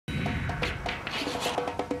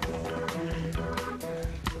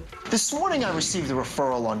This morning I received a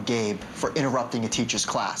referral on Gabe for interrupting a teacher's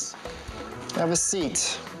class. Have a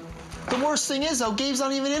seat. The worst thing is, though, Gabe's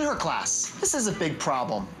not even in her class. This is a big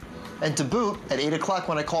problem. And to boot, at 8 o'clock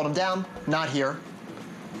when I called him down, not here.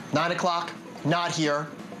 9 o'clock, not here.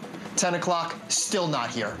 10 o'clock, still not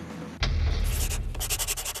here.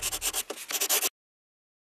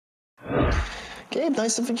 Gabe,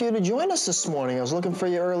 nice of you to join us this morning. I was looking for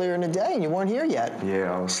you earlier in the day and you weren't here yet.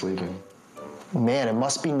 Yeah, I was sleeping. Man, it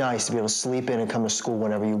must be nice to be able to sleep in and come to school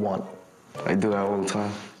whenever you want. I do that all the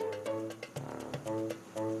time.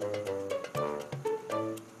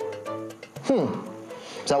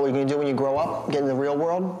 Is that what you're gonna do when you grow up, get in the real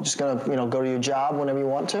world? Just gonna, go to your job whenever you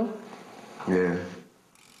want to? Yeah.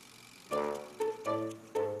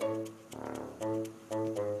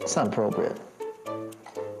 It's not appropriate.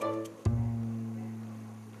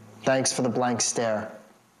 Thanks for the blank stare.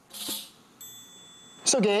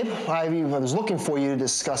 So, Gabe, I was looking for you to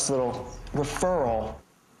discuss a little referral.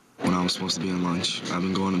 When I was supposed to be in lunch, I've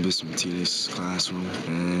been going to Miss Martinez's classroom,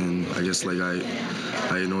 and I guess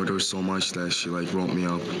I ignored her so much that she wrote me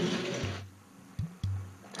up.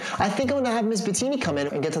 I think I'm gonna have Miss Bettini come in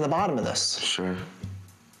and get to the bottom of this. Sure.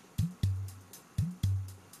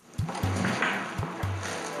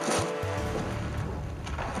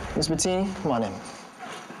 Miss Bettini, come on in.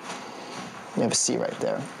 You have a seat right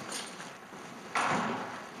there.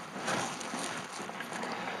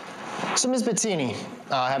 So, Ms. Bettini,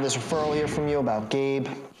 I have this referral here from you about Gabe.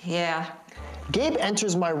 Yeah. Gabe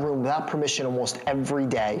enters my room without permission almost every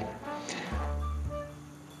day.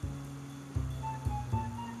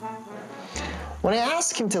 When I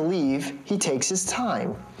ask him to leave, he takes his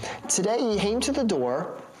time. Today, he came to the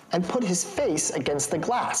door and put his face against the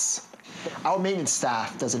glass. Our maintenance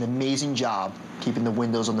staff does an amazing job keeping the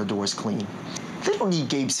windows on the doors clean. They don't need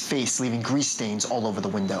Gabe's face leaving grease stains all over the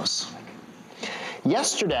windows.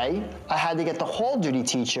 Yesterday, I had to get the hall duty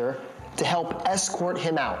teacher to help escort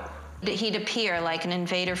him out. He'd appear like an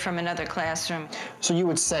invader from another classroom. So you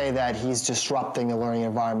would say that he's disrupting the learning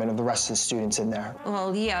environment of the rest of the students in there?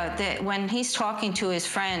 Well, yeah, when he's talking to his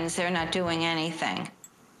friends, they're not doing anything.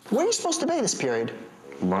 Where are you supposed to be this period?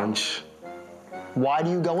 Lunch. Why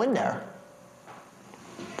do you go in there?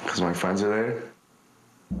 Because my friends are there.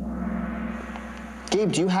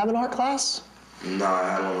 Gabe, do you have an art class? No, I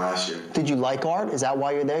had one last year. Did you like art? Is that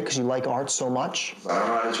why you're there, because you like art so much? I don't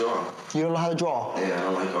know how to draw. You don't know how to draw? Yeah, I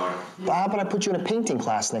don't like art. But how about I put you in a painting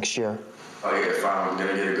class next year? Oh, yeah, if I'm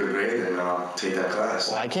gonna get a good grade, then I'll take that class.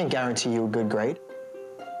 Well, I can't guarantee you a good grade.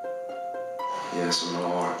 Yeah, so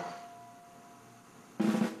no art.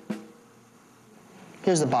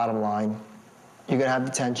 Here's the bottom line. You're gonna have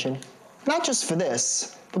detention. Not just for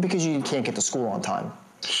this, but because you can't get to school on time.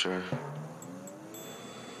 Sure.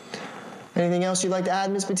 Anything else you'd like to add,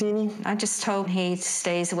 Ms. Bettini? I just hope he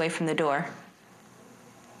stays away from the door.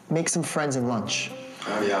 Make some friends in lunch.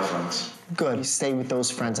 I already have friends. Good. You stay with those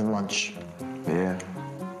friends in lunch. Yeah.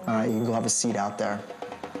 All right, you can go have a seat out there.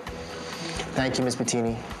 Thank you, Ms.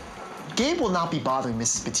 Bettini. Gabe will not be bothering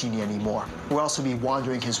Mrs. Bettini anymore, or else he'll be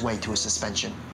wandering his way to a suspension.